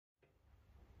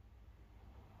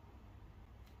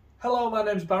Hello, my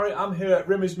name's Barry. I'm here at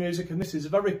Rimmy's Music and this is a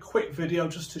very quick video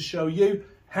just to show you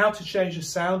how to change the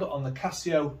sound on the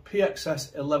Casio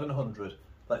PXS-1100.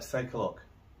 Let's take a look.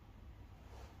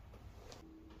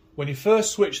 When you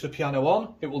first switch the piano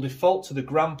on, it will default to the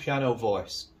grand piano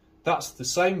voice. That's the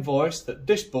same voice that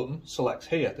this button selects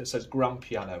here that says grand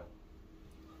piano.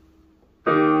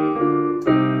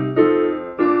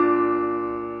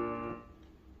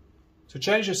 To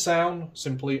change the sound,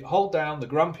 simply hold down the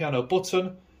grand piano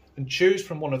button and choose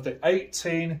from one of the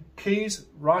 18 keys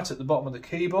right at the bottom of the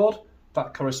keyboard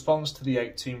that corresponds to the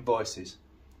 18 voices.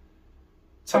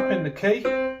 Tapping the key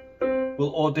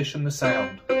will audition the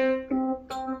sound.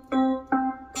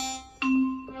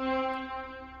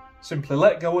 Simply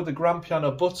let go of the grand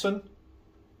piano button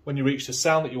when you reach the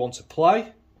sound that you want to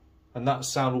play, and that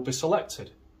sound will be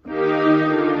selected.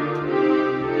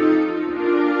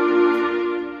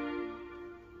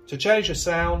 To change the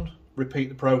sound, repeat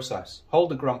the process. Hold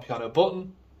the grand piano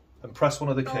button and press one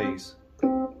of the keys.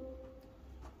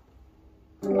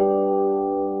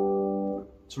 To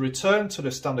return to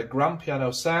the standard grand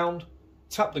piano sound,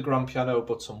 tap the grand piano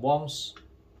button once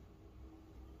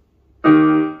and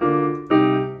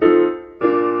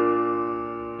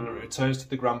it returns to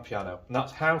the grand piano. And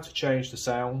that's how to change the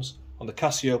sounds on the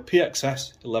Casio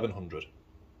PXS-1100.